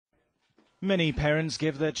Many parents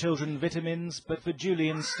give their children vitamins, but for Julie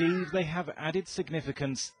and Steve they have added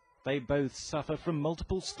significance. They both suffer from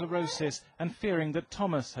multiple sclerosis, and fearing that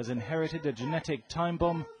Thomas has inherited a genetic time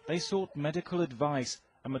bomb, they sought medical advice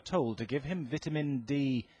and were told to give him vitamin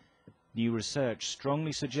D. New research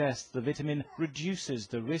strongly suggests the vitamin reduces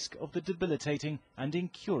the risk of the debilitating and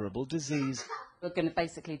incurable disease. We're going to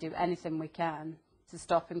basically do anything we can to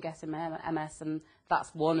stop him getting MS, and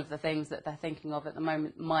that's one of the things that they're thinking of at the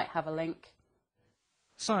moment might have a link.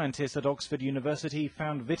 Scientists at Oxford University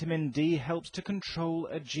found vitamin D helps to control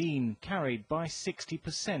a gene carried by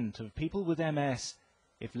 60% of people with MS.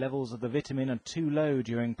 If levels of the vitamin are too low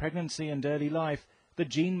during pregnancy and early life, the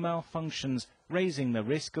gene malfunctions, raising the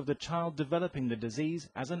risk of the child developing the disease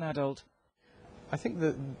as an adult. I think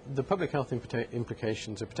that the public health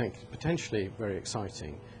implications are potentially very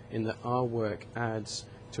exciting in that our work adds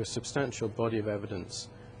to a substantial body of evidence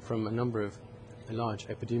from a number of large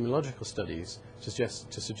epidemiological studies to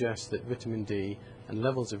suggest that vitamin D and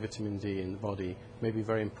levels of vitamin D in the body may be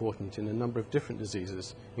very important in a number of different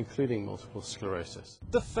diseases, including multiple sclerosis.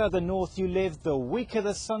 The further north you live, the weaker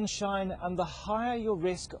the sunshine and the higher your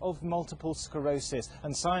risk of multiple sclerosis.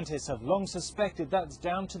 And scientists have long suspected that's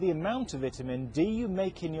down to the amount of vitamin D you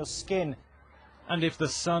make in your skin. And if the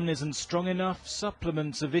sun isn't strong enough,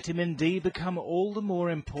 supplements of vitamin D become all the more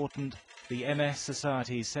important. The MS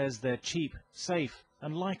Society says they're cheap, safe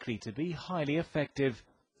and likely to be highly effective.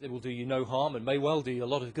 It will do you no harm and may well do you a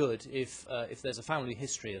lot of good if there's a family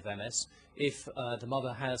history of MS, if the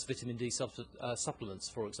mother has vitamin D supplements,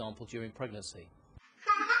 for example, during pregnancy.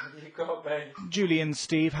 Julie and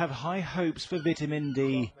Steve have high hopes for vitamin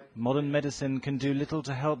D. Modern medicine can do little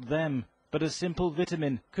to help them, but a simple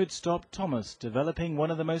vitamin could stop Thomas developing one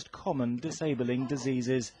of the most common disabling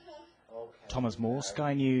diseases. Thomas Moore,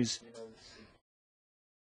 Sky News.